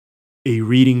A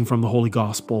reading from the Holy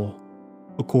Gospel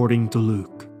according to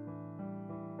Luke.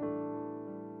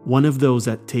 One of those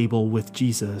at table with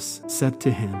Jesus said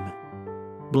to him,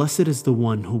 "Blessed is the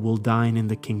one who will dine in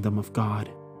the kingdom of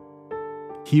God."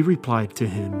 He replied to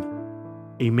him,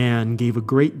 "A man gave a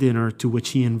great dinner to which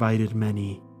he invited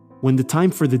many. When the time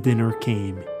for the dinner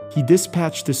came, he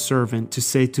dispatched his servant to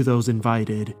say to those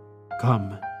invited,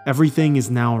 'Come, everything is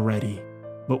now ready.'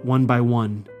 But one by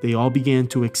one, they all began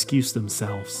to excuse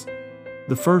themselves.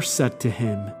 The first said to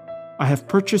him, 'I have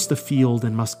purchased a field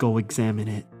and must go examine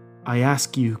it. I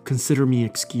ask you, consider me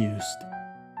excused.'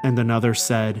 And another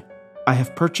said, 'I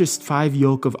have purchased 5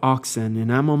 yoke of oxen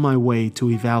and am on my way to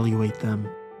evaluate them.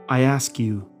 I ask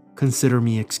you, consider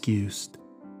me excused.'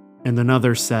 And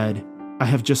another said, 'I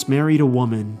have just married a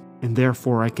woman, and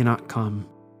therefore I cannot come.'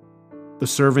 The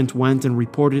servant went and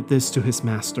reported this to his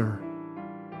master.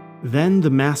 Then the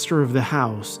master of the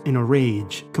house, in a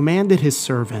rage, commanded his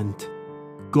servant,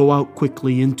 'Go out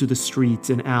quickly into the streets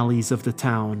and alleys of the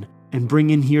town, and bring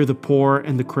in here the poor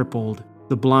and the crippled,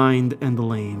 the blind and the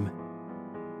lame.'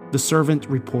 The servant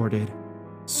reported,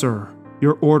 'Sir,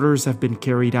 your orders have been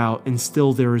carried out, and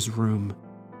still there is room.'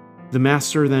 The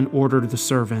master then ordered the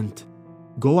servant,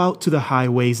 'Go out to the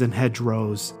highways and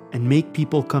hedgerows, and make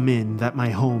people come in that my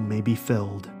home may be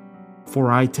filled.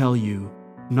 For I tell you,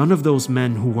 none of those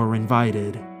men who were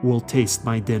invited will taste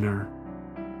my dinner.'"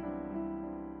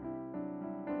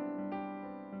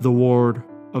 The word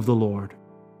of the Lord.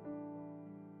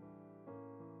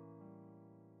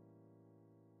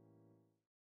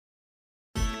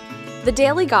 The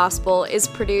Daily Gospel is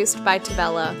produced by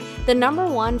Tavella, the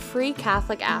 #1 free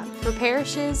Catholic app for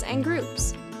parishes and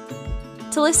groups.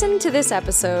 To listen to this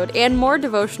episode and more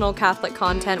devotional Catholic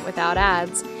content without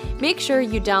ads, make sure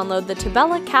you download the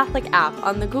Tavella Catholic app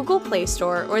on the Google Play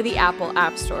Store or the Apple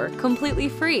App Store completely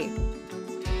free.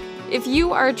 If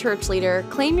you are a church leader,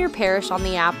 claim your parish on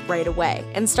the app right away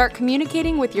and start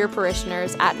communicating with your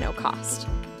parishioners at no cost.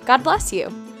 God bless you.